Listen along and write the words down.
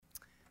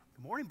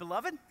Good morning,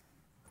 beloved.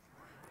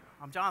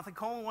 I'm Jonathan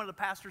Coleman, one of the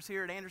pastors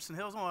here at Anderson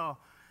Hills. I want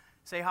to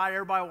say hi to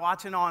everybody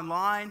watching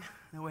online.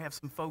 I know we have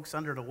some folks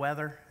under the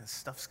weather and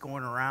stuff's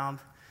going around,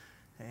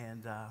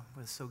 and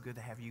it's so good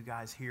to have you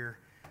guys here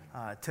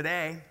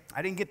today.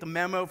 I didn't get the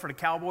memo for the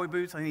cowboy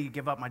boots. I need to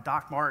give up my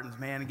Doc Martens,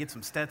 man, and get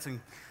some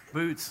Stetson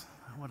boots.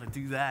 I want to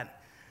do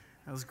that.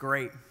 That was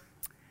great.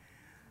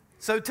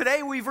 So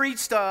today we've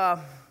reached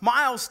a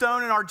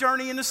milestone in our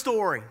journey in the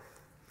story.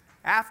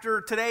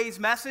 After today's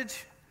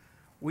message,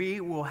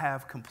 we will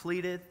have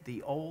completed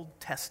the Old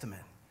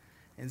Testament.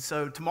 And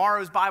so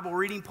tomorrow's Bible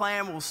reading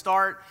plan will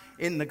start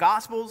in the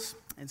Gospels,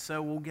 and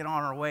so we'll get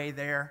on our way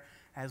there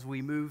as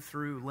we move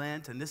through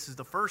Lent, and this is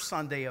the first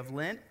Sunday of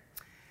Lent.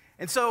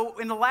 And so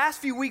in the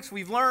last few weeks,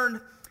 we've learned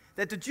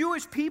that the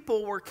Jewish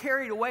people were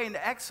carried away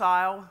into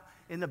exile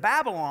into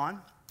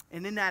Babylon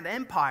and in that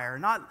empire.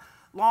 Not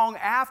long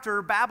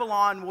after,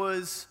 Babylon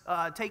was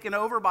taken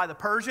over by the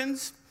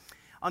Persians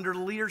under the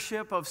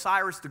leadership of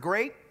Cyrus the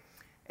Great.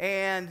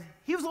 And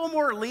he was a little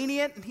more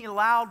lenient, and he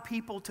allowed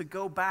people to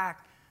go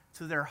back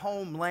to their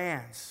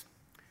homelands.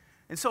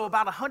 And so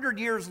about 100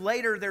 years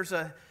later, there's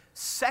a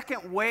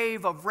second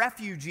wave of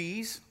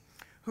refugees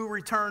who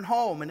return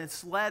home, and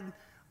it's led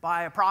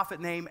by a prophet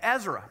named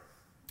Ezra.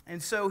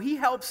 And so he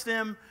helps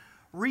them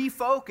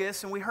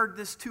refocus, and we heard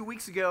this 2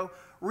 weeks ago,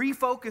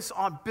 refocus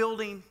on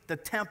building the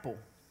temple.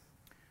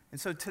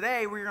 And so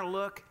today we're going to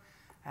look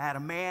at a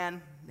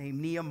man named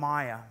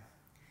Nehemiah.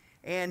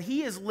 And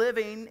he is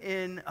living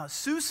in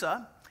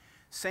Susa,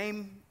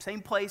 same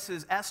place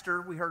as Esther,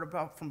 we heard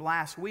about from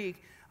last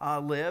week,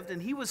 lived.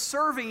 And he was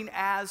serving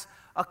as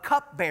a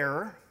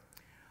cupbearer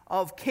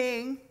of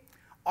King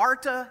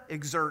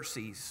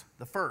Artaxerxes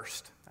the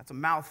first. That's a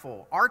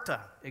mouthful,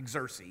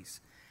 Artaxerxes.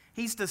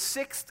 He's the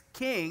sixth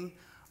king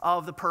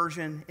of the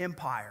Persian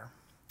Empire.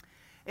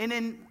 And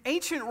in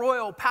ancient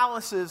royal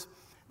palaces,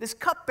 this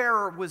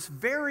cupbearer was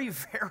very,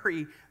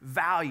 very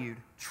valued,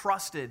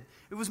 trusted.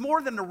 It was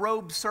more than a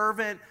robed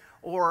servant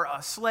or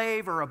a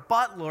slave or a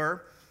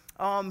butler.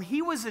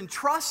 He was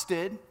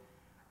entrusted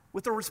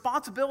with the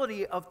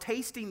responsibility of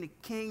tasting the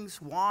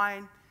king's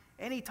wine,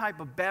 any type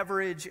of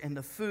beverage, and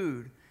the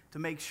food to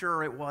make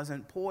sure it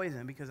wasn't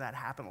poison, because that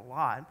happened a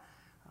lot.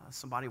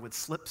 Somebody would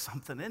slip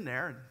something in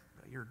there and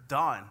you're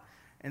done.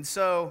 And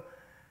so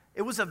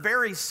it was a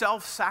very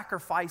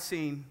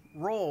self-sacrificing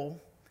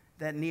role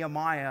that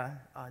Nehemiah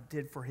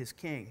did for his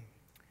king.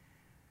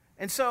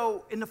 And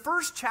so in the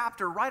first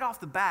chapter, right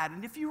off the bat,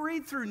 and if you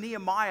read through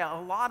Nehemiah,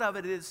 a lot of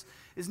it is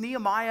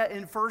Nehemiah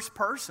in first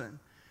person.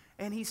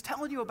 And he's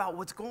telling you about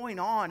what's going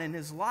on in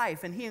his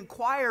life. And he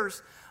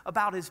inquires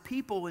about his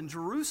people in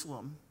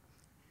Jerusalem.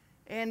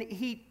 And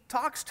he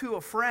talks to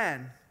a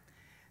friend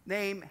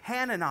named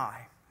Hanani,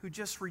 who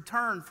just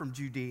returned from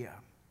Judea.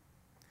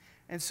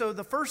 And so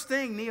the first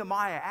thing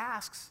Nehemiah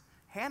asks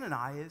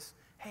Hanani is,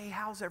 hey,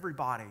 how's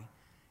everybody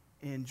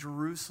in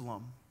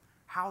Jerusalem?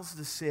 How's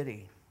the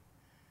city?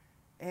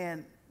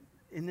 And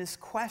in this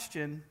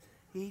question,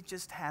 he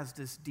just has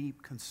this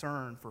deep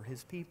concern for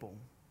his people.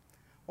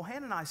 Well,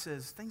 Hanani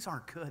says, things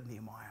aren't good,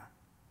 Nehemiah.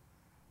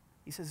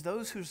 He says,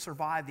 those who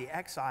survived the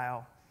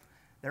exile,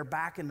 they're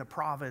back in the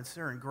province,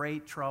 they're in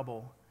great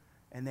trouble,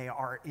 and they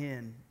are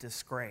in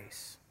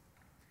disgrace.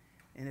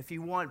 And if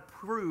you want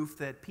proof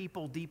that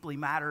people deeply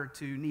matter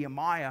to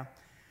Nehemiah,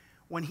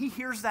 when he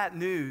hears that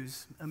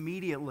news,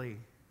 immediately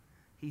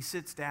he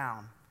sits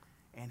down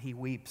and he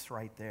weeps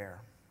right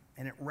there.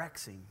 And it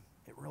wrecks him.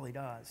 It really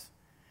does.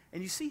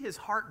 And you see his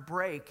heart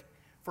break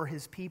for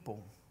his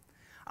people.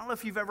 I don't know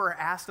if you've ever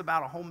asked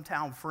about a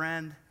hometown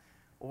friend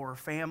or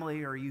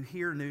family, or you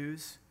hear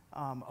news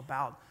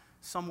about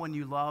someone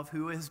you love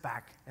who is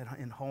back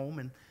in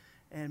home,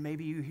 and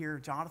maybe you hear,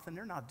 Jonathan,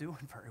 they're not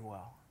doing very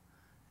well.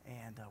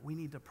 And we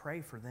need to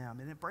pray for them.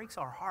 And it breaks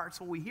our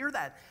hearts when we hear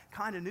that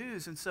kind of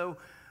news. And so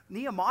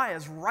Nehemiah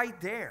is right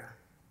there.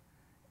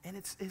 And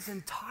it's his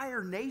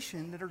entire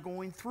nation that are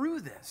going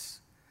through this.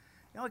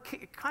 You know,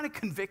 it kind of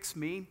convicts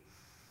me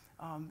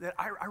that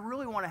I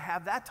really want to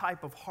have that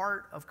type of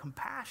heart of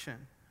compassion.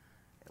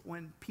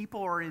 When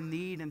people are in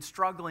need and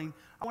struggling,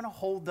 I want to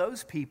hold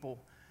those people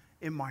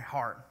in my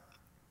heart.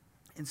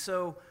 And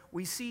so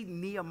we see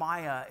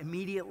Nehemiah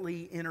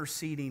immediately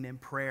interceding in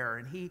prayer.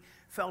 And he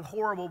felt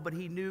horrible, but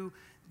he knew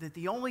that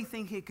the only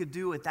thing he could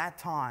do at that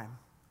time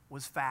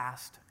was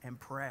fast and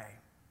pray.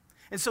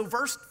 And so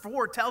verse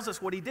 4 tells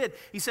us what he did.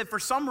 He said, for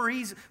some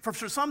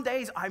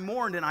days I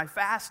mourned and I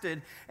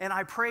fasted and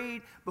I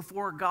prayed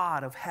before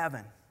God of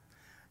heaven.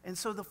 And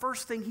so the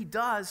first thing he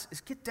does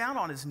is get down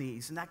on his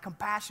knees, and that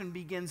compassion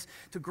begins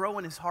to grow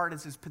in his heart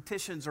as his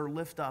petitions are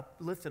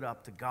lifted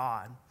up to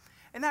God.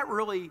 And that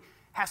really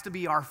has to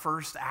be our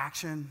first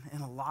action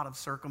in a lot of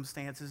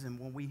circumstances and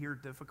when we hear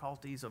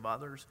difficulties of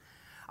others.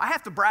 I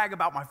have to brag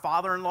about my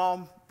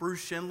father-in-law,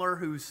 Bruce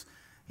Schindler,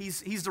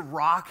 He's the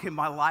rock in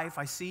my life.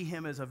 I see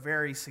him as a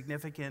very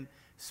significant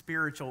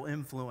spiritual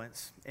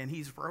influence. And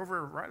he's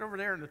right over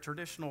there in the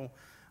traditional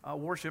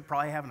worship,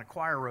 probably having a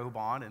choir robe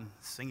on and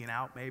singing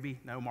out maybe.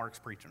 No, Mark's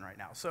preaching right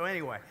now. So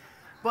anyway,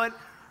 but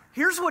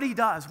here's what he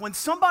does. When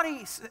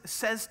somebody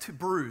says to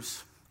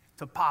Bruce,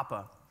 to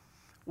Papa,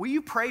 will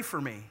you pray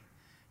for me?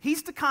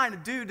 He's the kind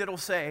of dude that'll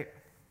say,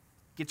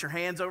 get your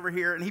hands over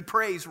here, and he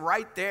prays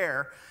right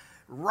there,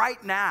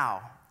 right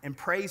now, and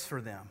prays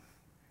for them.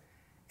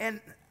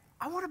 And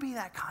I want to be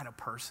that kind of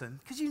person,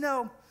 because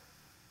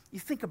you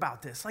think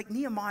about this, like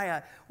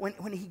Nehemiah,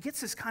 when he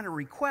gets this kind of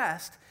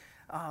request,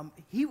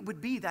 he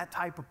would be that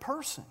type of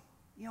person.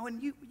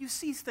 And you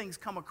see things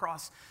come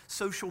across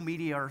social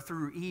media or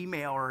through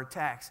email or a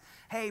text.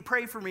 Hey,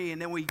 pray for me.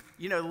 And then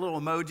the little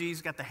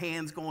emojis, got the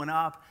hands going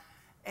up.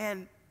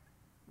 And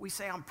we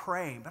say, I'm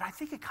praying. But I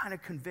think it kind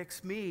of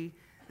convicts me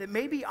that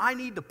maybe I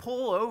need to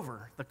pull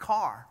over the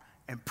car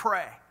and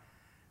pray.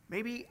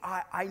 Maybe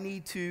I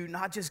need to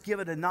not just give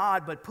it a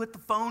nod, but put the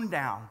phone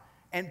down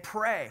and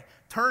pray.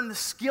 Turn the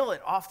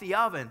skillet off the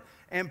oven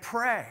and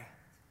pray.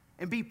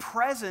 And be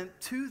present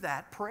to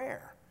that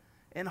prayer.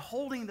 And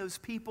holding those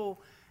people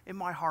in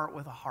my heart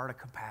with a heart of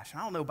compassion.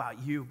 I don't know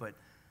about you, but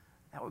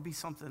that would be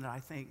something that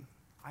I think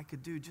I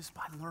could do just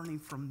by learning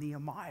from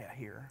Nehemiah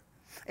here.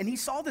 And he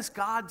saw this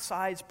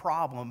God-sized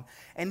problem,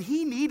 and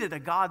he needed a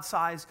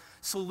God-sized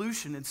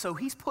solution. And so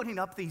he's putting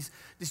up these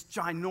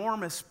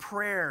ginormous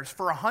prayers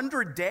for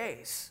 100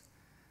 days.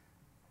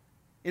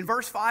 In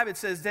verse 5, it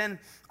says, then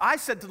I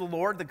said to the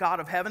Lord, the God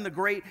of heaven, the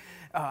great,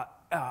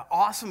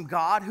 awesome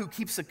God who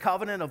keeps a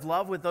covenant of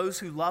love with those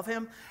who love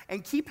him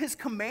and keep his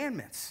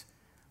commandments.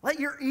 Let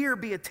your ear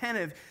be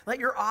attentive. Let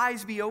your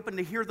eyes be open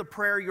to hear the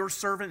prayer your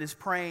servant is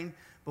praying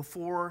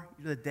before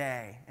the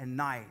day and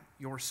night,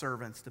 your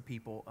servants, the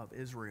people of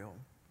Israel.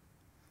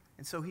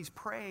 And so he's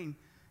praying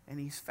and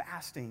he's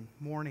fasting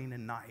morning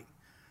and night.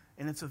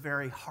 And it's a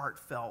very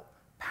heartfelt,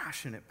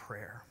 passionate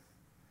prayer.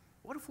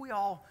 What if we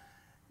all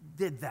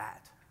did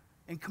that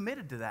and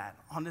committed to that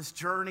on this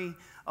journey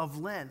of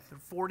Lent,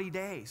 40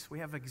 days? We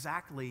have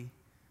exactly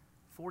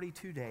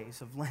 42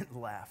 days of Lent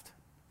left.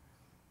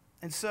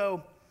 And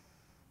so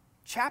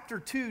chapter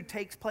 2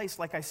 takes place,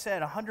 like I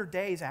said, 100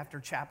 days after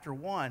chapter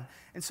 1.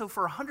 And so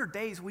for 100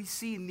 days, we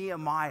see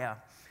Nehemiah,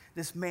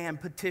 this man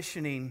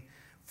petitioning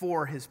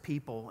for his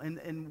people.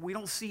 And we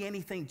don't see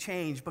anything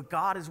change, but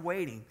God is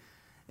waiting.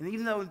 And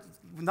even though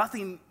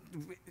nothing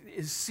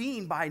is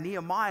seen by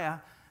Nehemiah,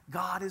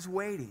 God is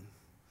waiting.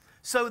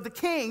 So the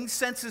king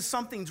senses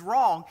something's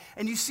wrong,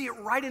 and you see it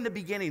right in the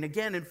beginning.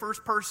 Again, in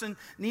first person,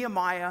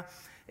 Nehemiah,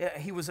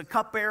 he was a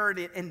cupbearer,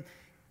 and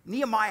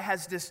Nehemiah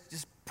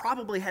has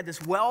probably had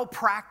this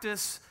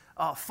well-practiced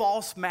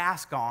false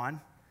mask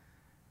on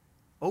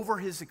over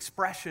his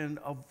expression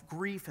of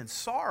grief and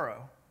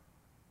sorrow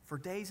for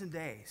days and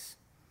days.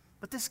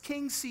 But this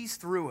king sees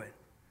through it,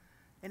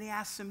 and he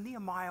asks him,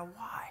 Nehemiah,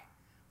 why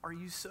are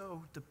you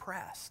so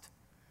depressed?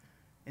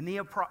 And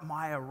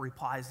Nehemiah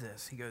replies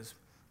this. He goes,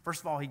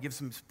 first of all, he gives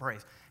him some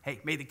praise. Hey,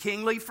 may the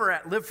king live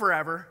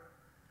forever.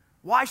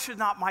 Why should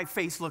not my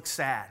face look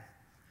sad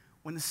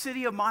when the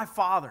city of my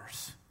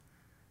fathers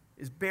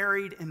is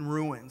buried in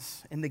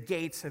ruins and the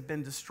gates have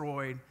been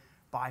destroyed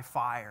by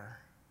fire?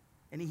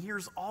 And he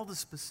hears all the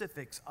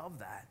specifics of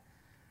that.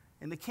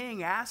 And the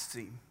king asks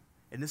him,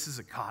 and this is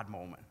a God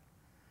moment,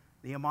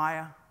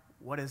 Nehemiah,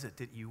 what is it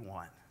that you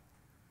want?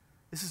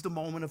 This is the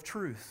moment of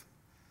truth.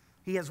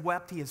 He has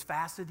wept, he has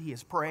fasted, he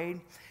has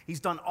prayed. He's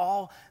done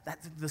all that,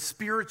 the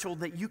spiritual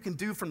that you can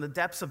do from the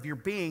depths of your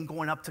being,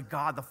 going up to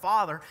God the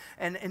Father.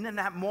 And in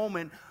that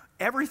moment,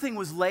 everything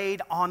was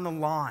laid on the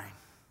line.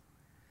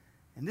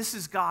 And this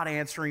is God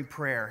answering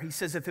prayer. He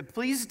says, if it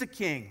pleases the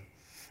king,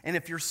 and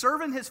if your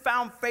servant has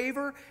found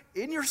favor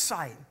in your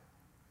sight,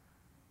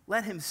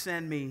 let him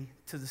send me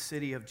to the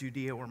city of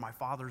Judea where my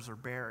fathers are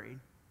buried,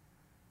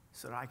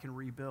 so that I can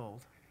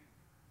rebuild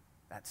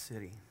that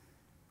city.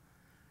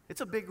 It's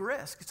a big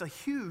risk. It's a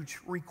huge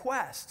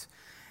request.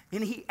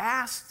 And he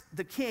asked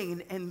the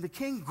king, and the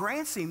king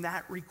grants him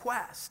that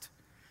request.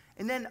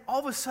 And then all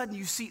of a sudden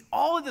you see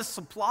all of the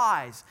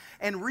supplies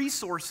and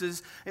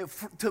resources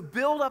to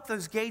build up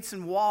those gates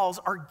and walls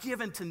are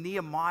given to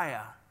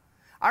Nehemiah.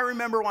 I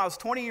remember when I was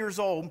 20 years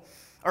old,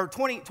 or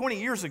 20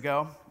 years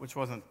ago, which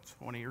wasn't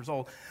 20 years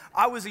old,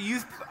 I was a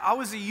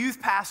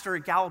youth pastor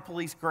at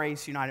Gallipolis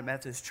Grace United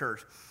Methodist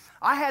Church.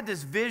 I had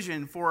this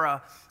vision for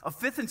a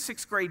 5th and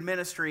 6th grade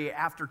ministry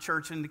after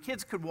church, and the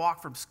kids could walk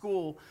from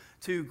school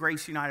to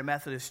Grace United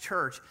Methodist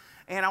Church.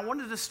 And I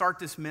wanted to start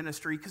this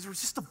ministry because there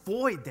was just a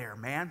void there,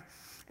 man.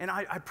 And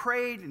I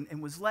prayed and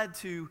was led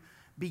to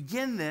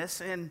begin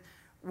this, and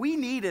we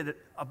needed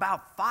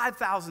about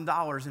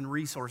 $5,000 in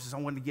resources. I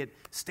wanted to get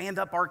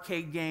stand-up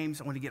arcade games.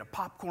 I wanted to get a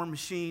popcorn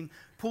machine,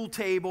 pool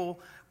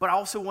table, but I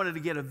also wanted to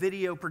get a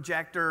video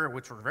projector,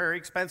 which were very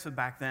expensive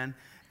back then,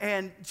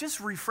 and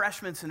just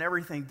refreshments and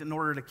everything in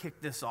order to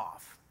kick this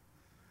off.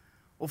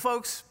 Well,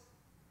 folks,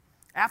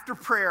 after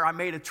prayer, I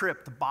made a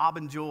trip to Bob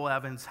and Jewel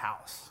Evans'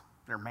 house,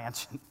 their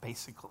mansion,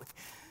 basically.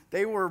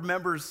 They were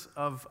members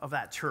of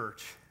that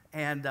church.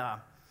 And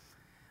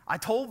I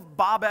told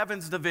Bob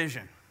Evans the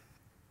vision.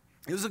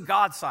 It was a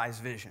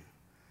God-sized vision.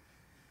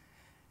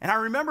 And I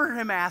remember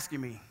him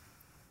asking me,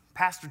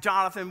 Pastor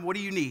Jonathan, what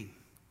do you need?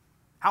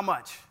 How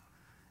much?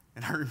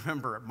 And I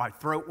remember my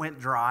throat went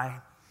dry.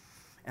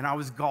 And I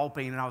was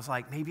gulping, and I was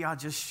like, maybe I'll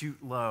just shoot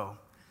low.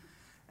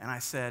 And I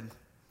said,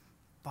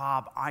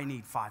 Bob, I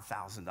need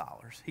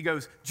 $5,000. He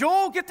goes,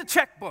 Joel, get the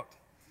checkbook.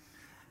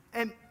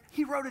 And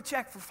he wrote a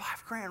check for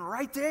 $5,000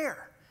 right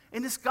there.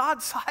 And this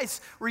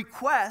God-sized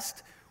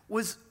request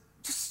was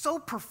just so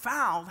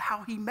profound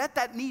how he met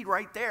that need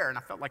right there. And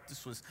I felt like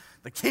this was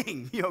the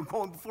king,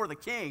 going before the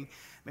king,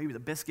 maybe the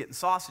biscuit and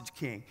sausage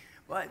king.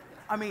 But,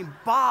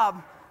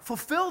 Bob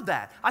fulfilled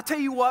that. I tell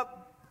you what,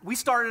 we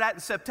started that in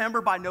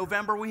September. By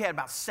November, we had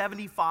about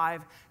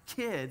 75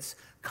 kids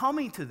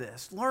coming to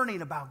this,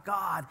 learning about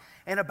God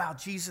and about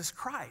Jesus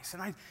Christ.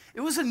 And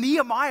it was a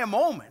Nehemiah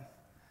moment.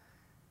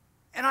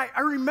 And I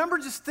remember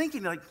just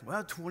thinking,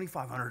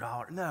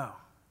 $2,500, no.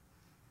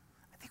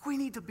 I think we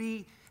need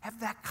to have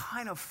that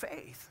kind of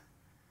faith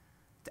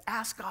to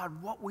ask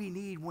God what we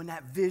need when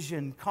that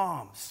vision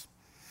comes.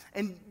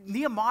 And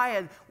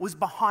Nehemiah was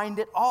behind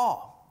it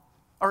all.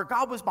 Or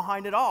God was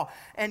behind it all.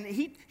 And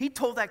he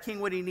told that king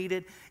what he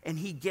needed, and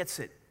he gets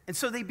it. And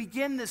so they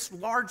begin this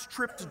large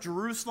trip to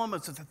Jerusalem.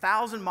 It's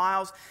 1,000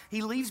 miles.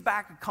 He leaves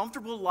back a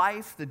comfortable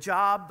life, the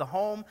job, the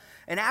home.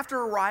 And after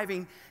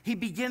arriving, he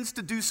begins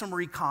to do some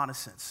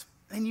reconnaissance.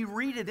 And you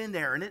read it in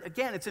there. And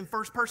again, it's in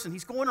first person.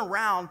 He's going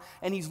around,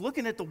 and he's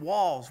looking at the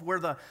walls where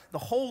the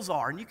holes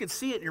are. And you can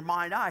see it in your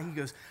mind's eye. He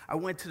goes, I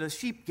went to the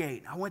sheep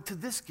gate. I went to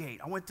this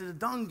gate. I went to the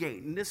dung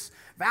gate and this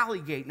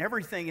valley gate and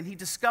everything. And he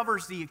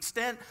discovers the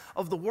extent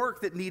of the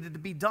work that needed to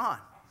be done.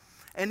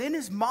 And in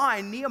his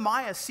mind,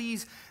 Nehemiah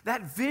sees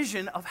that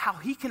vision of how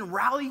he can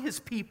rally his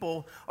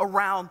people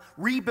around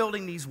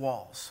rebuilding these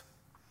walls.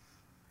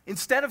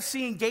 Instead of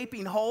seeing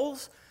gaping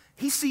holes,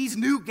 he sees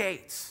new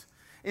gates.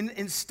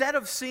 Instead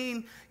of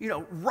seeing,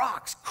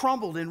 rocks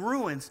crumbled in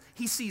ruins,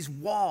 he sees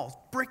walls,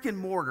 brick and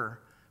mortar,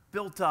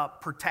 built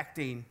up,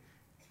 protecting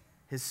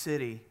his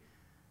city,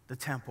 the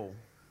temple.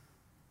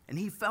 And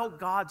he felt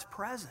God's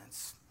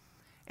presence,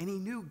 and he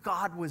knew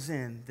God was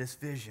in this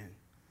vision.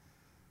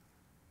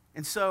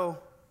 And so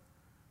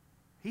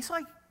he's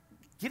like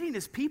getting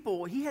his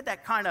people, he had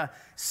that kind of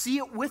see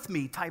it with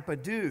me type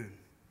of dude.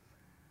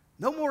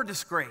 No more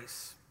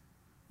disgrace.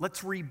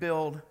 Let's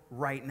rebuild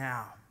right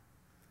now.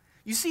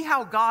 You see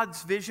how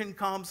God's vision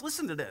comes?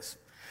 Listen to this.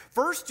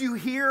 First, you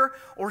hear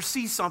or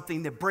see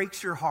something that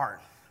breaks your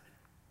heart.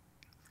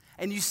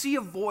 And you see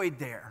a void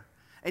there.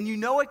 And you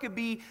know it could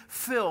be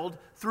filled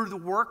through the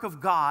work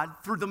of God,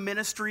 through the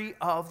ministry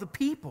of the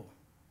people.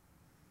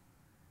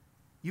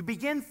 You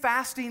begin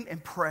fasting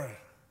and pray.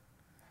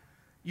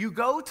 You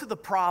go to the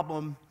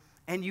problem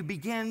and you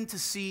begin to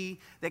see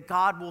that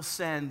God will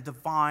send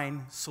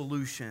divine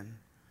solution.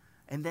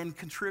 And then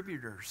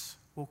contributors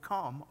will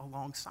come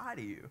alongside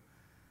of you.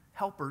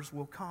 Helpers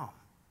will come.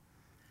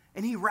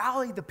 And he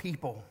rallied the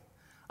people.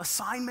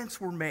 Assignments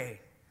were made.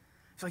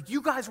 It's like,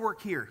 you guys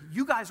work here,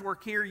 you guys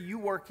work here, you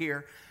work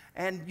here.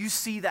 And you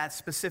see that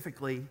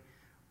specifically.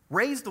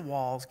 Raise the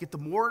walls, get the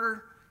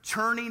mortar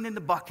churning in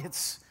the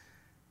buckets,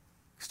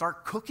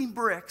 start cooking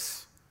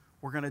bricks.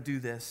 We're going to do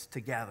this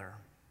together.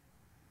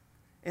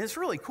 And it's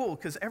really cool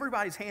because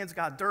everybody's hands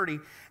got dirty,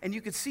 and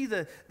you could see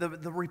the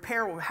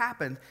repair what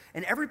happened,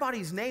 and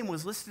everybody's name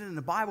was listed in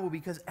the Bible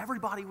because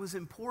everybody was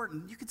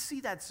important. You could see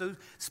that so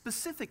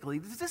specifically.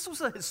 This was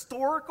a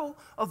historical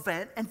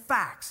event and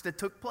facts that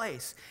took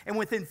place. And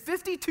within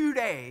 52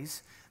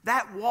 days,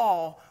 that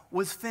wall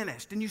was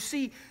finished. And you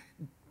see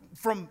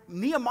from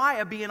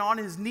Nehemiah being on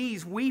his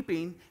knees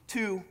weeping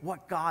to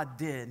what God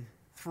did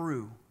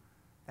through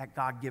that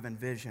God-given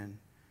vision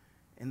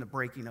in the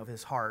breaking of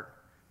his heart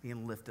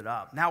being lifted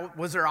up. Now,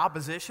 was there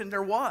opposition?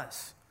 There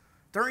was.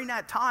 During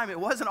that time, it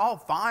wasn't all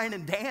fine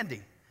and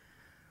dandy.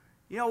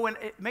 When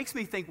it makes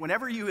me think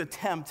whenever you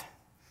attempt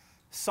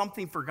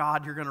something for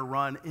God, you're going to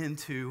run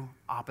into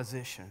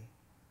opposition.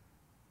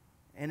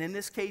 And in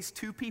this case,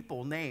 two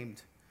people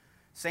named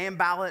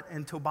Sanballat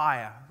and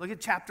Tobiah. Look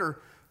at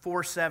chapter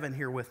 4:7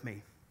 here with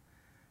me.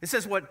 It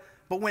says,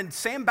 But when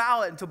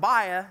Sanballat and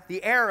Tobiah,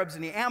 the Arabs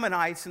and the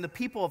Ammonites and the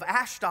people of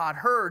Ashdod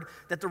heard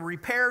that the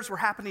repairs were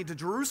happening to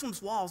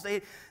Jerusalem's walls,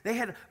 they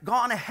had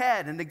gone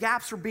ahead and the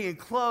gaps were being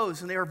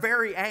closed, and they were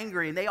very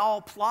angry, and they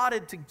all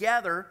plotted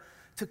together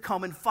to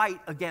come and fight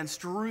against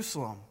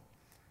Jerusalem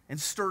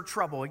and stir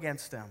trouble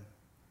against them.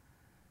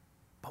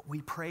 But we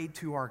prayed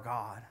to our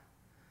God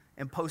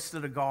and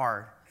posted a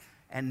guard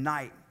at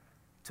night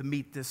to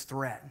meet this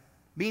threat.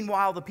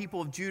 Meanwhile, the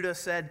people of Judah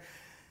said,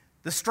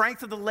 the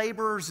strength of the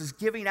laborers is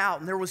giving out,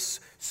 and there was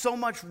so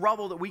much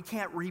rubble that we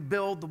can't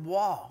rebuild the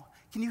wall.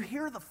 Can you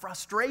hear the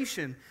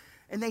frustration?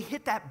 And they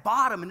hit that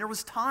bottom, and there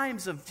was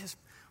times of just,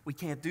 we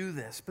can't do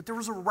this. But there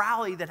was a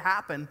rally that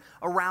happened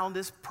around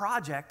this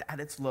project at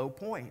its low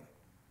point.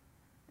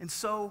 And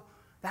so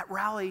that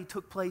rally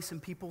took place in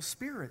people's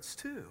spirits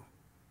too.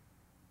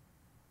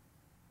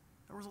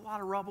 There was a lot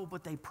of rubble,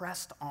 but they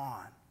pressed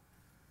on.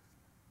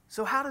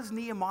 So how does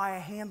Nehemiah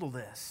handle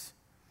this?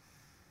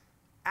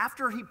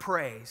 After he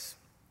prays,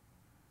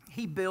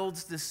 he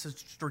builds this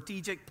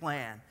strategic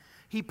plan.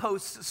 He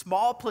posts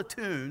small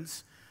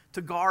platoons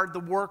to guard the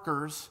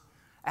workers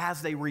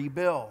as they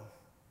rebuild.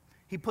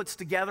 He puts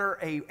together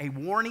a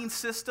warning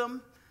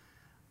system,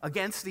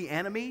 against the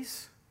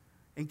enemies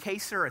in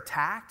case they're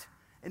attacked.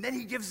 And then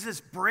he gives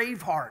this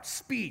Braveheart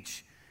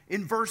speech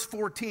in verse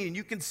 14.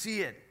 You can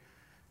see it.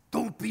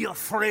 Don't be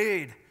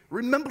afraid.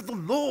 Remember the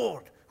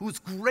Lord, who's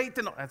great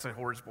and... That's a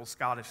horrible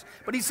Scottish.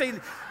 But he's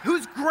saying,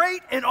 who's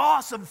great and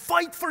awesome.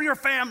 Fight for your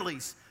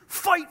families.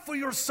 Fight for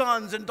your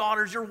sons and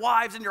daughters, your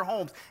wives and your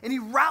homes. And he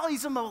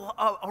rallies them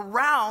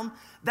around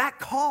that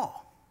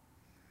call.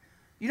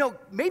 You know,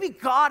 maybe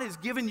God has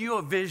given you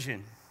a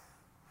vision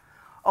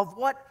of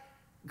what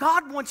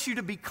God wants you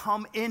to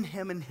become in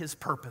him and his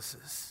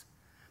purposes.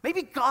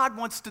 Maybe God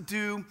wants to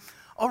do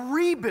a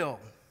rebuild.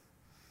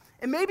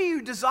 And maybe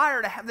you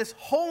desire to have this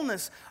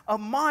wholeness of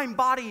mind,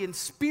 body, and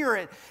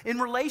spirit in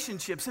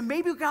relationships. And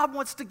maybe God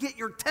wants to get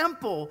your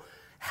temple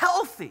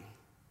healthy.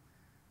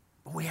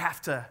 But we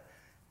have to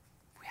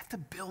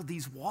build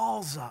these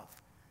walls up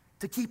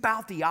to keep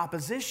out the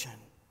opposition.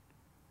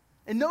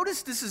 And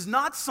notice this is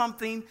not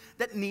something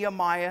that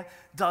Nehemiah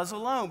does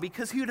alone,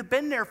 because he would have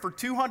been there for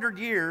 200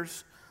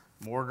 years.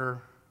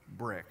 Mortar,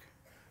 brick.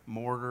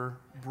 Mortar,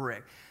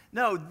 brick.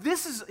 No,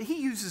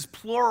 he uses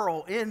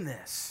plural in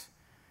this.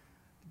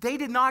 They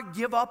did not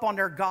give up on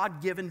their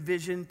God-given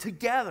vision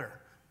together.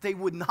 They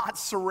would not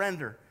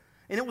surrender.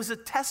 And it was a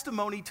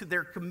testimony to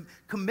their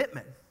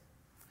commitment.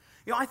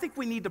 You know, I think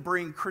we need to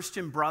bring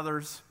Christian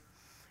brothers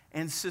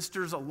and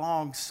sisters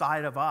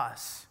alongside of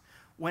us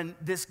when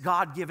this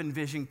God-given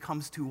vision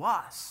comes to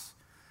us.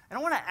 And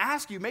I want to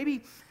ask you,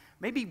 maybe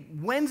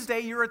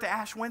Wednesday, you're at the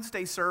Ash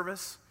Wednesday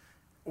service,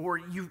 or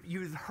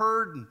you've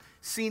heard and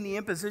seen the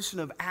imposition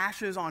of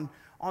ashes on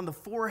the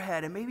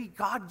forehead, and maybe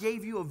God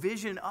gave you a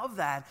vision of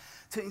that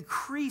to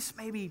increase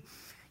maybe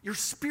your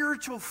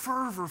spiritual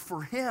fervor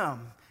for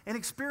him and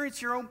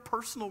experience your own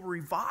personal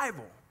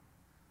revival.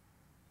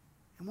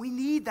 And we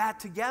need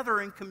that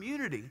together in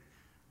community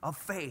of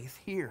faith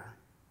here.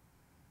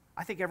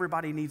 I think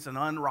everybody needs an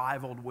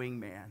unrivaled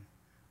wingman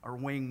or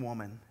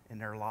wingwoman in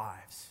their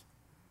lives.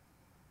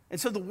 And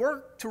so the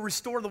work to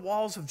restore the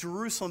walls of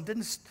Jerusalem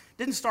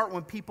didn't start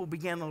when people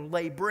began to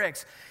lay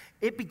bricks.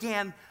 It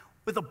began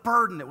with a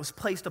burden that was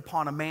placed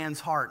upon a man's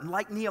heart. And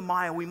like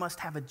Nehemiah, we must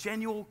have a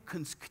genuine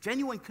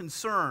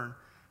concern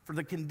for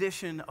the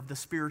condition of the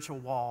spiritual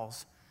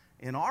walls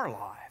in our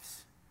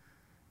lives.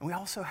 And we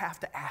also have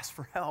to ask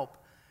for help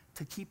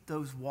to keep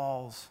those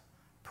walls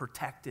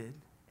protected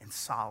and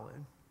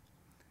solid.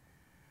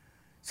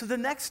 So the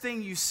next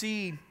thing you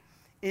see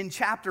in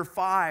chapter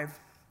 5,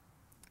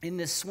 in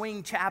this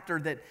swing chapter,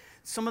 that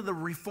some of the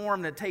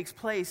reform that takes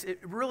place, it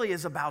really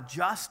is about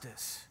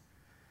justice.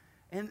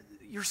 And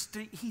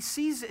he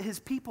sees that his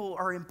people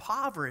are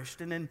impoverished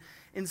and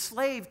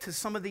enslaved to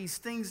some of these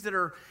things that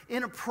are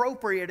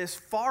inappropriate as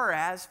far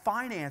as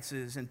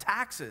finances and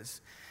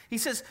taxes. He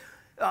says,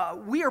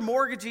 we are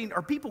mortgaging,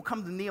 or people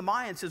come to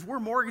Nehemiah and says, we're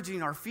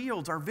mortgaging our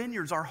fields, our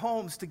vineyards, our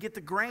homes to get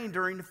the grain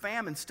during the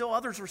famine. Still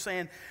others were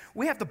saying,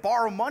 we have to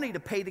borrow money to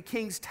pay the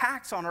king's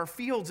tax on our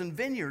fields and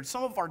vineyards.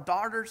 Some of our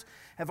daughters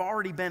have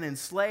already been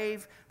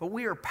enslaved, but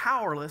we are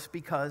powerless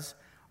because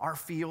our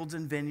fields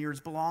and vineyards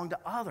belong to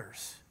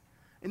others.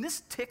 And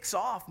this ticks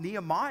off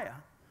Nehemiah.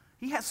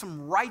 He has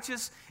some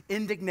righteous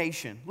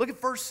indignation. Look at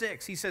verse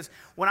 6. He says,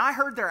 when I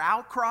heard their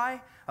outcry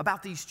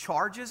about these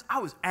charges, I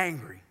was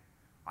angry.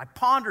 I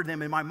pondered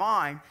them in my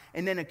mind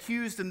and then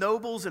accused the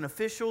nobles and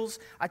officials.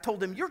 I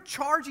told them, you're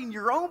charging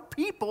your own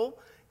people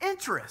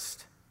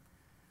interest.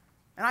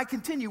 And I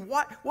continue,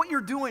 what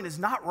you're doing is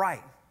not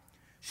right.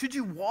 Should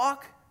you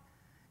walk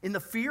in the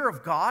fear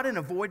of God and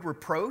avoid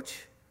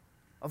reproach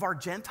of our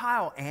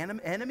Gentile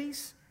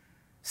enemies?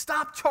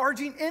 Stop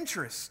charging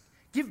interest.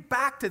 Give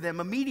back to them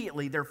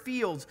immediately their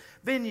fields,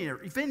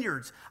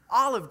 vineyards,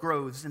 olive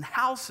groves, and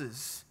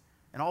houses,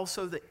 and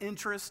also the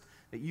interest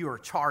that you are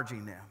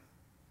charging them.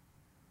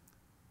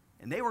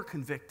 And they were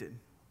convicted.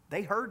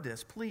 They heard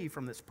this plea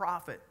from this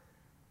prophet.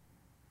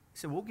 He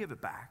said, we'll give it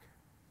back.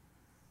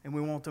 And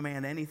we won't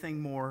demand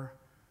anything more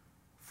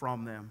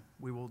from them.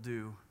 We will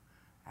do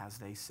as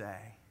they say.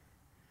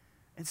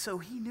 And so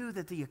he knew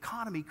that the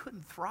economy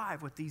couldn't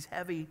thrive with these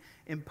heavy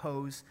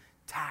imposed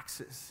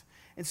taxes.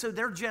 And so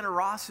their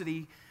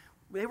generosity,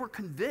 they were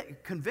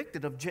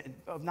convicted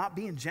of not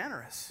being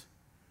generous.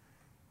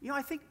 You know,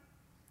 I think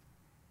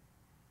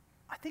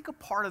a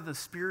part of the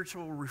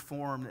spiritual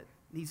reform that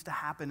needs to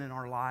happen in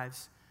our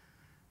lives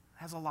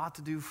has a lot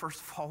to do, first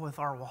of all, with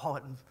our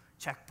wallet and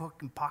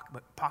checkbook and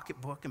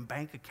pocketbook and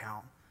bank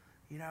account.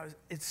 You know,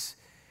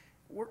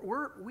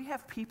 we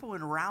have people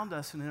around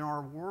us and in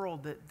our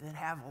world that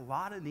have a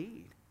lot of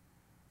need.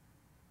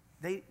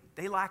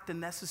 They lack the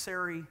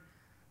necessary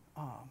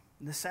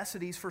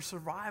necessities for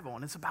survival,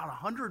 and it's about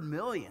 100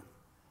 million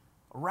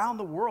around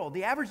the world.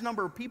 The average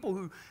number of people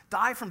who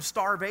die from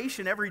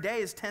starvation every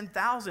day is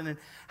 10,000. And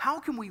how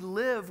can we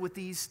live with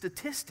these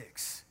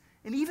statistics?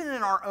 And even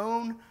in our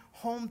own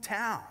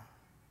hometown.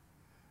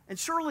 And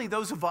surely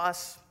those of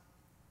us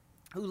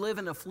who live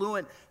in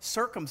affluent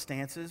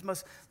circumstances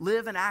must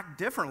live and act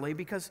differently,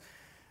 because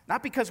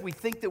Not because we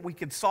think that we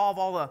could solve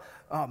all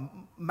the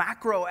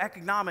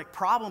macroeconomic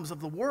problems of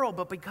the world,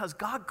 but because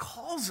God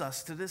calls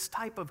us to this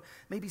type of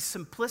maybe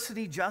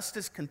simplicity,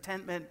 justice,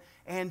 contentment,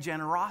 and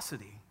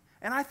generosity.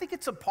 And I think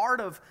it's a part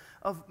of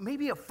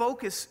maybe a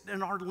focus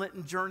in our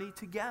Lenten journey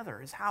together,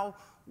 is how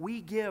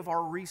we give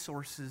our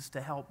resources to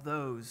help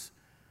those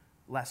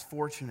less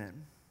fortunate.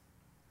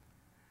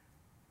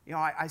 You know,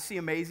 I see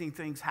amazing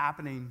things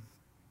happening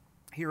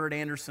here at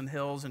Anderson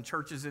Hills and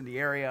churches in the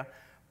area,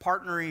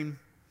 partnering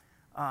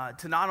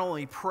to not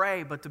only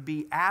pray, but to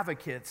be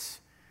advocates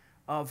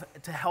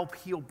to help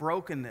heal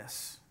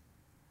brokenness.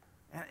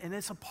 And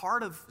it's a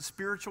part of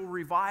spiritual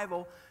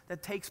revival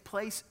that takes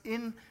place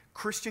in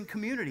Christian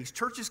communities.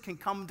 Churches can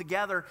come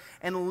together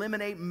and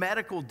eliminate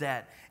medical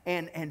debt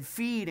and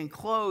feed and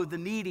clothe the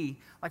needy.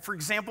 Like, for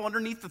example,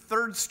 underneath the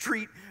 3rd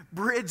Street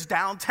Bridge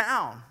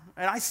downtown.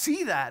 And I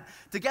see that.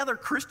 Together,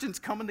 Christians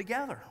coming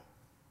together.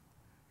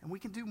 And we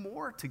can do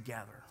more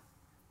together.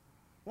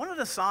 One of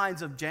the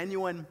signs of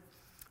genuine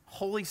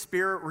Holy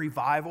Spirit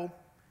revival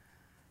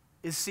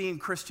is seeing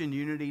Christian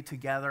unity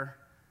together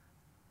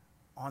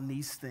on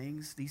these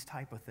things, these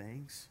type of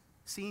things.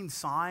 Seeing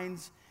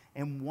signs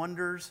and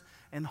wonders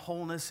and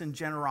wholeness and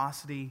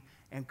generosity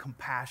and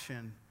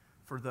compassion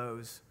for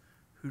those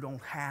who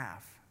don't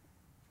have.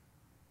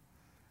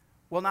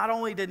 Well, not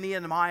only did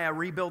Nehemiah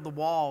rebuild the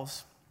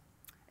walls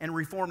and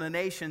reform the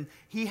nation,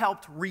 he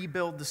helped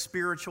rebuild the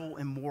spiritual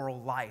and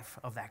moral life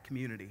of that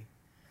community.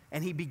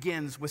 And he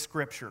begins with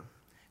Scripture.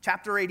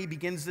 Chapter 80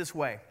 begins this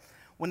way.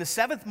 When the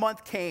 7th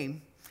month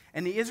came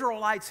and the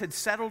Israelites had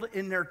settled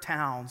in their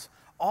towns,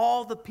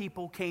 all the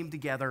people came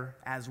together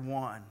as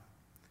one.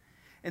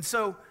 And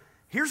so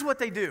here's what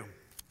they do.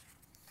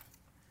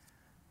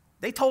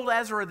 They told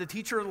Ezra, the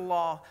teacher of the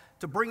law,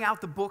 to bring out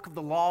the book of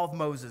the law of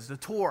Moses, the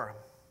Torah,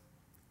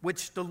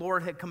 which the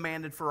Lord had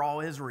commanded for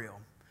all Israel.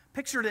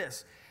 Picture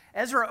this.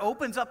 Ezra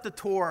opens up the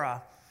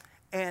Torah,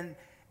 and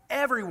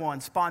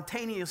everyone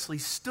spontaneously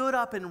stood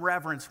up in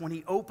reverence when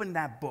he opened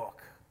that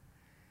book.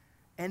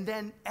 And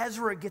then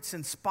Ezra gets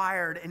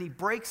inspired, and he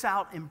breaks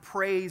out in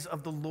praise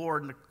of the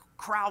Lord, and the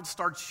crowd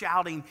starts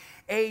shouting,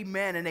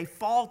 amen, and they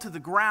fall to the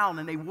ground,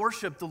 and they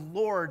worship the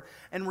Lord,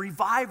 and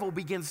revival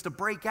begins to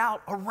break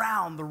out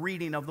around the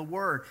reading of the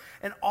Word.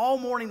 And all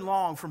morning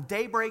long, from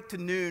daybreak to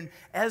noon,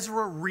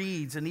 Ezra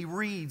reads, and he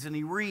reads, and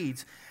he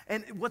reads.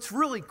 And what's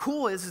really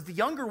cool is the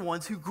younger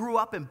ones who grew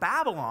up in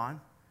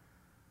Babylon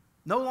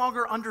no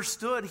longer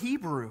understood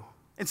Hebrew.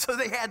 And so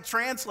they had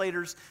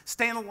translators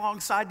stand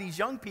alongside these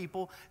young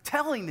people,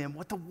 telling them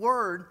what the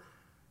Word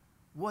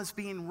was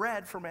being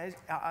read from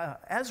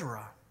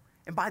Ezra.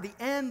 And by the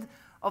end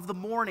of the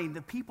morning,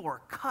 the people are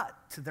cut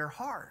to their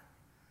heart.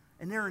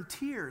 And they're in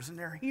tears, and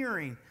they're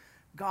hearing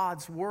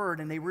God's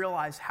Word, and they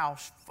realize how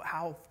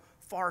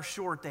far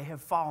short they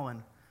have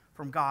fallen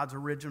from God's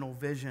original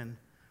vision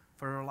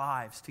for their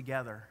lives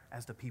together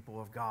as the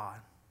people of God.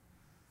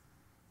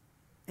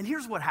 And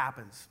here's what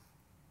happens.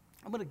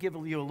 I'm going to give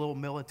you a little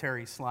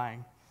military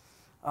slang.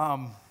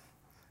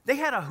 They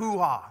had a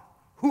hoo-ha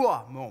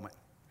moment.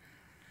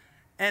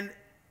 And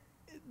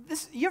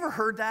this, you ever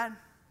heard that?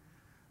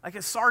 Like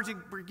a sergeant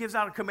gives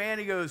out a command,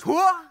 he goes,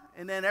 hoo-ha,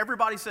 and then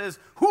everybody says,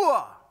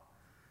 hoo-ha.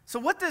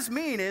 So what this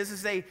means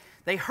is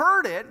they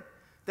heard it,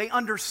 they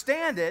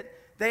understand it,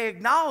 they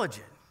acknowledge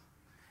it.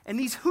 And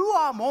these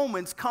hoo-ha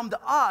moments come to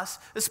us,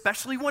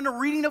 especially when the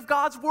reading of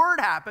God's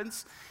Word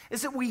happens,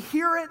 is that we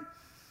hear it,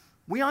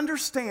 we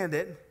understand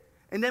it,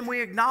 and then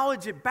we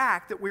acknowledge it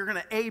back that we're going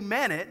to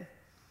amen it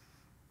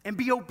and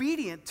be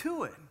obedient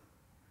to it.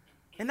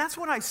 And that's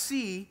what I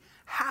see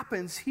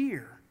happens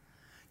here.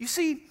 You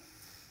see,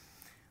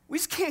 we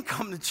just can't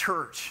come to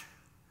church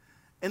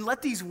and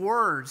let these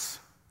words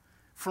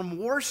from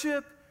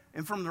worship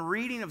and from the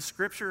reading of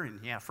Scripture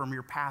and, from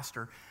your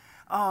pastor,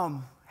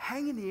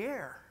 hang in the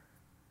air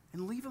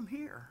and leave them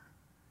here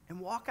and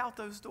walk out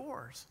those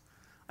doors.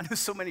 I know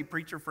so many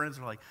preacher friends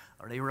are like,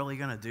 are they really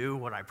going to do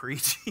what I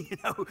preach?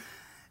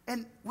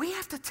 And we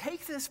have to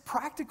take this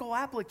practical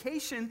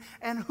application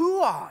and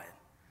hoo-ah it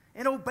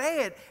and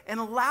obey it and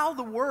allow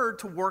the Word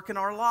to work in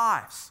our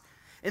lives.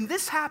 And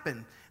this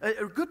happened.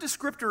 A good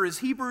descriptor is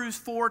Hebrews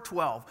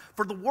 4:12.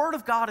 For the Word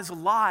of God is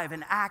alive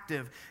and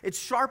active. It's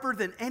sharper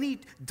than any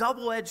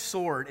double-edged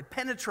sword. It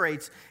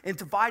penetrates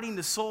into dividing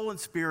the soul and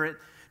spirit,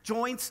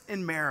 joints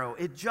and marrow.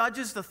 It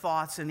judges the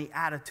thoughts and the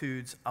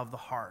attitudes of the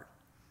heart.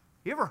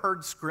 You ever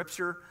heard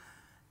Scripture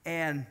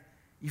and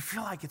you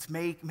feel like it's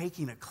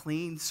making a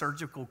clean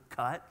surgical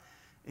cut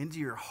into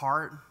your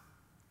heart?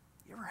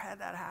 You ever had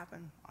that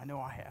happen? I know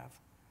I have.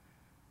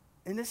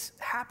 And this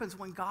happens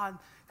when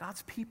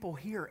God's people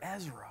hear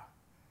Ezra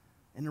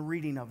in the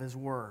reading of his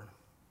word.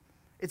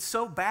 It's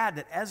so bad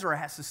that Ezra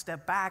has to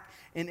step back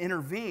and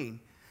intervene.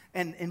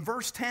 And in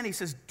verse 10, he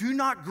says, do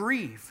not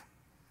grieve,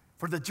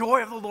 for the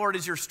joy of the Lord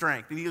is your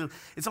strength. And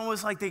it's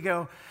almost like they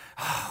go,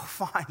 oh,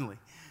 finally.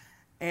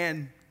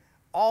 And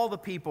all the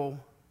people,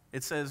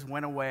 it says,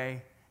 went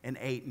away and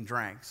ate and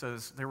drank. So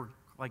they were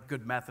like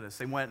good Methodists.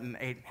 They went and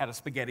had a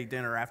spaghetti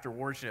dinner after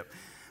worship.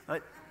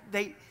 But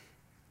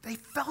they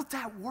felt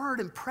that word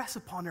impress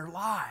upon their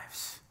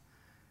lives.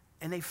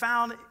 And they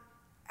found,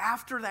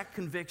 after that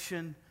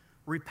conviction,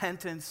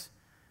 repentance,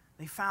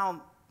 they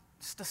found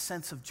just a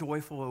sense of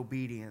joyful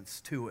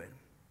obedience to it.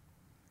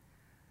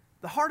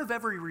 The heart of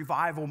every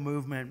revival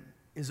movement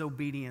is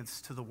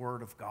obedience to the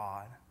word of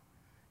God.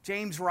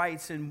 James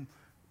writes in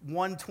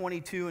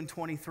 1:22 and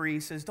 23, he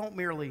says, don't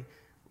merely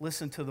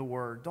listen to the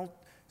word,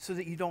 so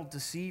that you don't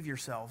deceive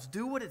yourselves.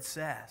 Do what it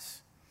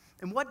says.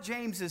 And what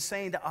James is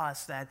saying to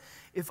us, that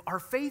if our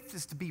faith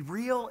is to be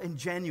real and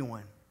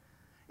genuine,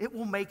 it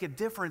will make a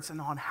difference in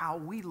on how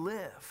we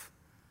live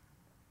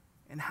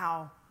and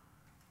how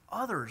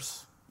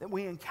others that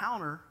we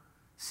encounter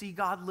see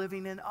God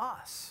living in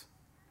us.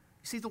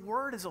 You see, the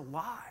word is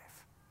alive.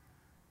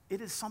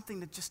 It is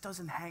something that just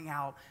doesn't hang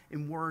out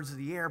in words of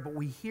the air, but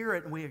we hear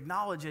it and we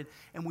acknowledge it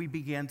and we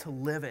begin to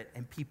live it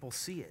and people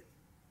see it.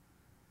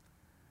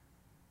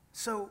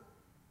 So,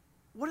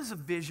 what does a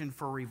vision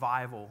for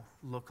revival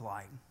look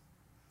like?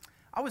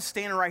 I was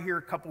standing right here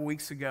a couple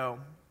weeks ago,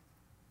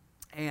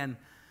 and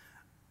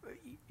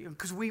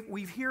because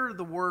we hear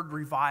the word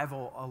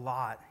revival a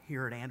lot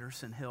here at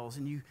Anderson Hills,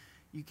 and you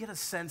get a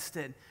sense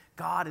that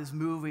God is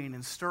moving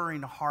and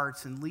stirring the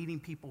hearts and leading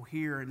people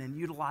here and then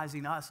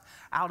utilizing us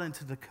out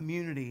into the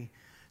community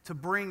to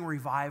bring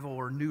revival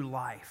or new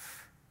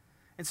life.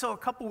 And so a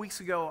couple weeks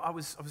ago, I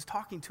was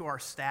talking to our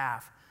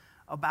staff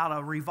about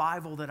a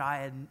revival that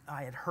I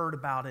had heard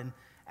about in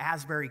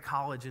Asbury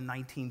College in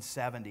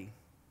 1970.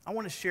 I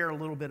want to share a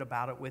little bit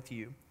about it with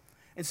you.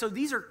 And so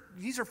these are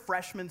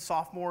freshmen,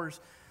 sophomores,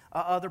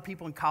 other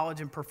people in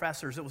college and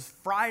professors. It was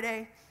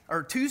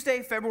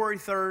Tuesday, February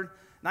 3rd,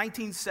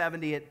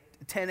 1970 at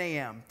 10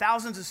 a.m.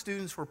 Thousands of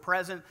students were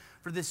present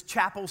for this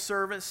chapel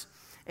service.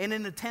 And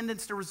in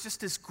attendance, there was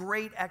just this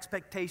great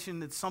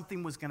expectation that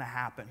something was going to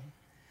happen.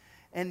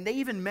 And they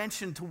even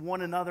mentioned to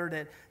one another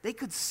that they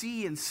could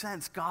see and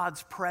sense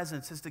God's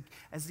presence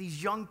as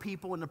these young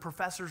people and the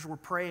professors were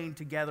praying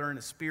together in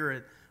a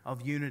spirit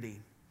of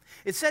unity.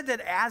 It said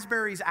that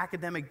Asbury's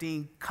academic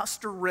dean,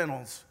 Custer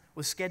Reynolds,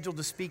 was scheduled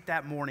to speak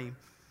that morning,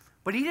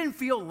 but he didn't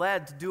feel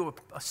led to do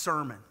a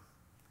sermon.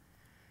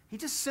 He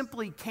just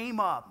simply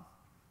came up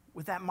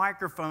with that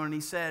microphone and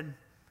he said,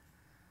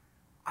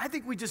 I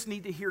think we just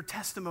need to hear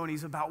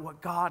testimonies about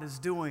what God is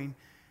doing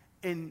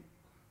in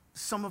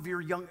some of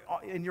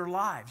your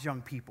lives,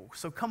 young people.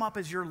 So come up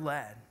as you're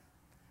led.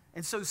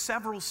 And so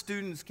several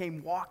students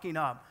came walking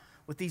up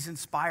with these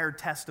inspired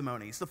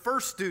testimonies. The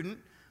first student,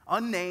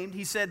 unnamed,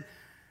 he said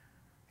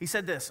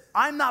this,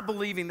 I'm not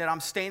believing that I'm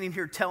standing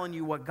here telling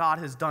you what God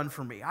has done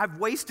for me. I've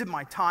wasted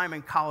my time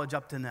in college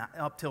up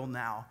till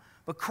now,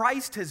 but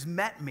Christ has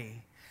met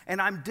me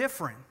and I'm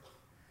different.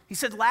 He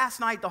said,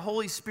 last night the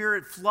Holy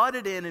Spirit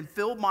flooded in and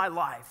filled my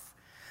life.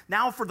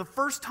 Now for the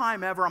first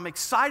time ever, I'm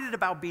excited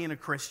about being a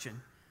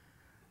Christian.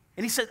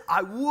 And he said,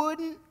 I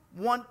wouldn't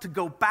want to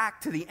go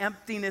back to the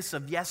emptiness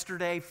of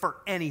yesterday for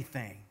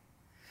anything.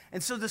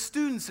 And so the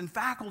students and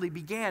faculty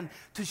began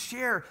to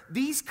share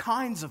these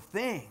kinds of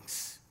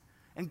things.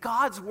 And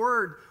God's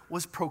word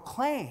was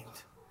proclaimed.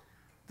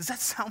 Does that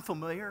sound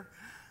familiar?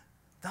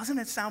 Doesn't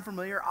it sound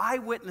familiar?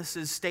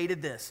 Eyewitnesses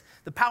stated this.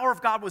 The power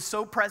of God was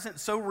so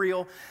present, so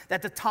real,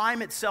 that the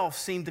time itself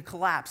seemed to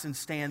collapse and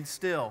stand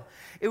still.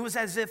 It was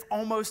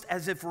almost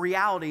as if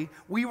reality,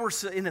 we were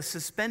in a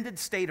suspended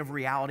state of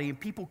reality, and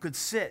people could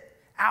sit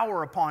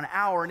hour upon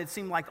hour, and it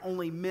seemed like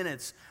only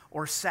minutes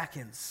or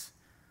seconds.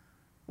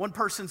 One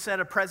person said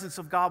a presence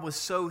of God was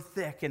so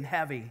thick and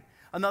heavy.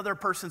 Another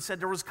person said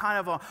there was kind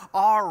of an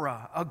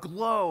aura, a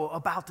glow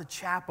about the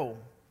chapel.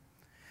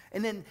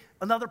 And then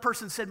another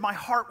person said, my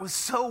heart was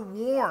so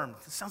warm.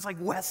 It sounds like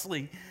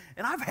Wesley.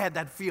 And I've had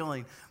that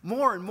feeling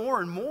more and more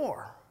and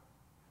more.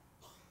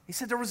 He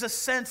said there was a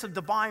sense of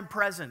divine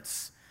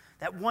presence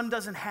that one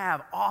doesn't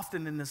have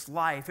often in this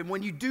life. And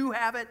when you do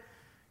have it,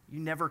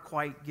 you never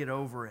quite get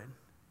over it.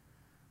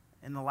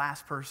 And the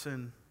last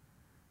person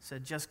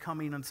said, just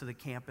coming onto the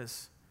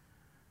campus,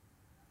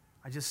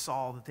 I just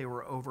saw that they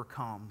were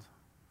overcome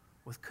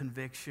with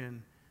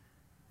conviction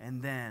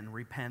and then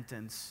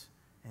repentance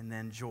and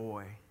then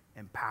joy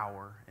and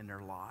power in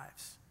their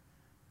lives.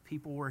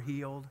 People were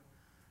healed,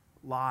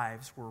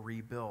 lives were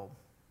rebuilt.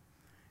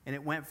 And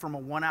it went from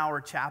a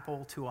 1-hour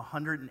chapel to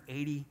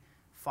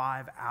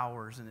 185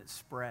 hours, and it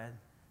spread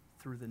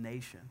through the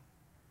nation.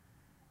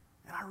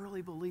 And I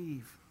really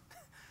believe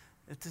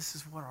that this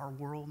is what our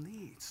world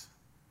needs.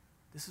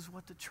 This is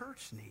what the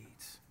church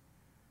needs.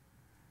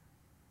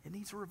 It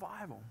needs a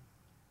revival.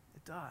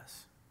 It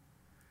does.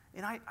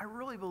 And I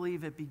really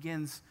believe it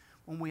begins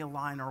when we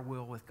align our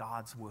will with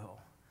God's will.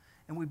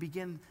 And we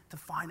begin to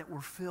find that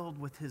we're filled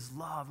with his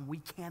love, and we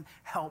can't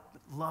help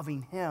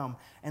loving him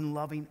and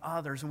loving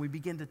others. And we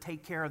begin to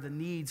take care of the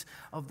needs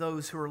of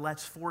those who are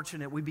less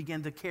fortunate. We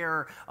begin to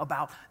care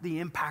about the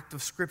impact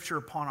of Scripture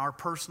upon our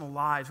personal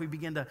lives. We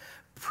begin to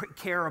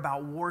care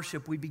about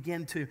worship. We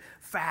begin to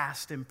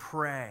fast and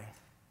pray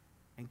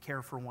and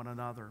care for one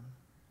another.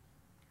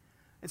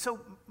 And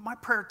so my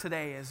prayer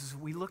today is, as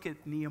we look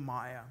at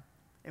Nehemiah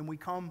and we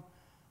come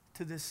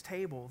to this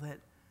table, that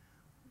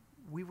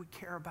we would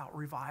care about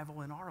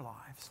revival in our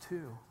lives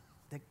too,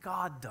 that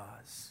God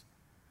does,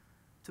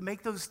 to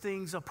make those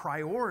things a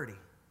priority.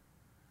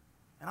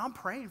 And I'm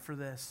praying for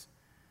this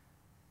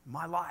in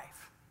my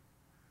life.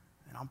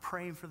 And I'm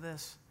praying for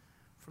this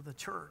for the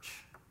church,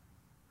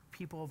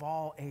 people of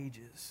all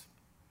ages.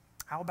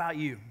 How about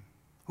you?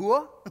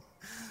 Hua?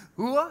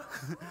 Hua?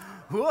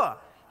 Hua.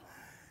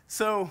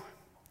 So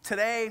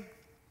today,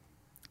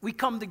 we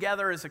come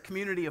together as a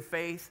community of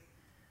faith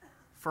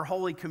for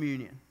Holy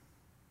Communion.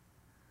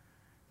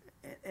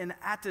 And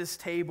at this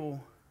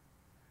table,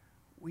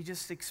 we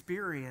just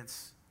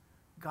experience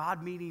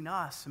God meeting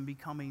us and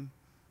becoming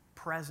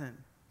present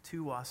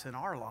to us in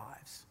our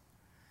lives.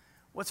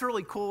 What's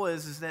really cool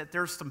is that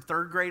there's some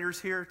third graders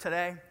here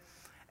today,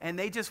 and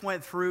they just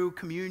went through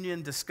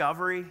communion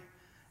discovery,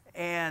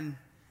 and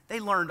they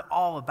learned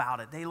all about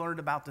it. They learned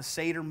about the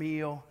Seder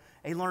meal.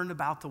 They learned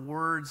about the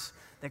words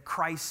that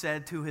Christ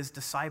said to his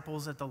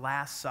disciples at the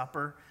Last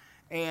Supper.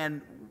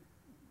 And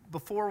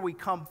before we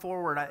come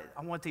forward,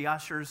 I want the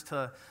ushers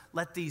to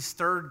let these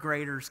third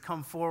graders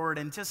come forward,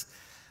 and just,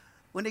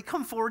 when they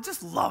come forward,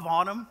 just love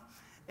on them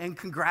and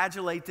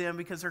congratulate them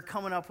because they're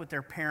coming up with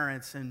their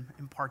parents and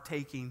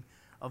partaking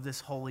of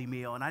this holy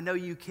meal. And I know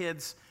you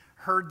kids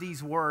heard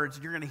these words.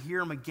 You're going to hear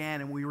them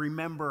again, and we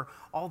remember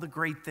all the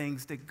great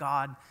things that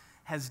God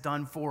has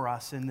done for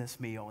us in this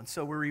meal. And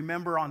so we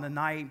remember on the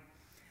night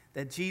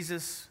that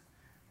Jesus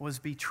was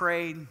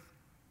betrayed,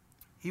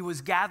 he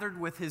was gathered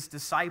with his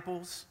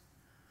disciples,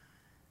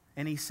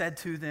 and he said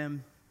to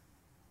them,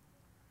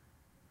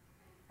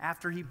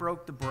 after he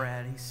broke the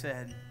bread, he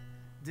said,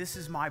 "This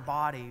is my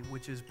body,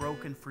 which is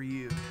broken for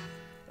you.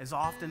 As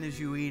often as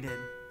you eat it,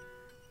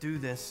 do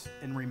this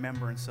in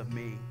remembrance of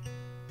me."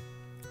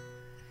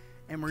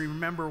 And we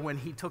remember when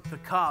he took the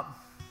cup,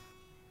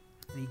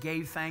 and he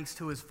gave thanks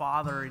to his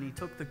Father, and he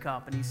took the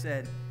cup, and he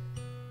said,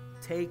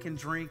 "Take and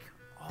drink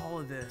all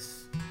of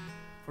this,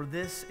 for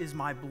this is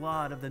my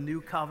blood of the new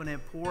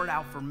covenant poured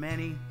out for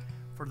many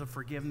for the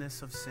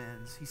forgiveness of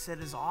sins." He said,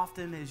 as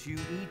often as you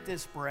eat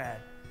this bread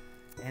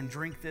and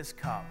drink this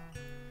cup,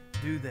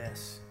 do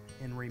this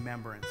in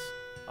remembrance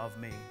of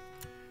me.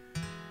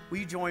 Will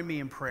you join me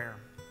in prayer?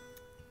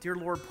 Dear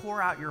Lord,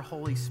 pour out your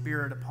Holy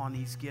Spirit upon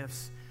these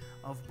gifts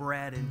of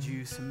bread and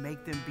juice and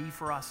make them be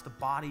for us the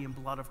body and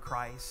blood of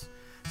Christ,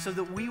 so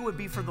that we would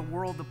be for the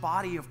world the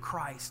body of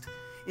Christ,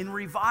 in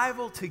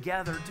revival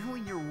together,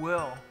 doing your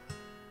will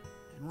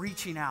and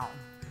reaching out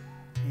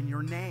in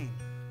your name.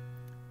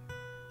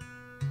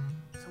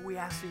 So we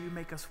ask that you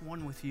make us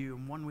one with you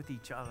and one with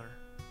each other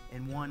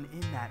and one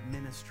in that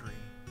ministry.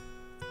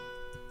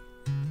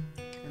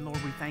 And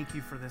Lord, we thank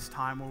you for this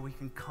time where we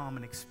can come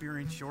and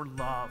experience your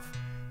love,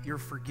 your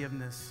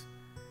forgiveness,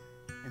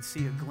 and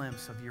see a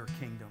glimpse of your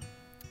kingdom.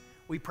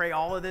 We pray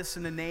all of this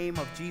in the name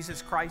of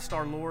Jesus Christ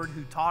our Lord,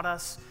 who taught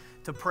us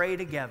to pray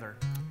together.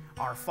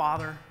 Our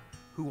Father,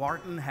 who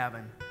art in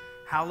heaven,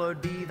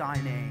 hallowed be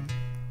thy name.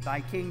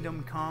 Thy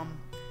kingdom come,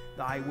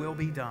 thy will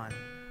be done,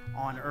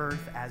 on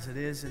earth as it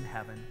is in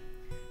heaven.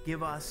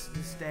 Give us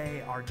this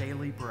day our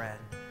daily bread,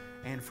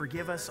 and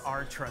forgive us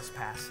our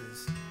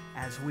trespasses,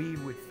 as we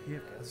would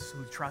forgive us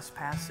who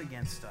trespass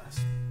against us.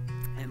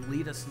 And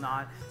lead us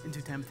not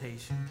into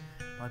temptation,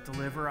 but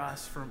deliver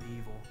us from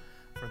evil.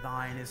 For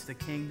thine is the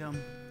kingdom,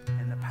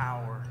 and the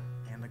power,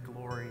 and the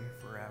glory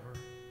forever.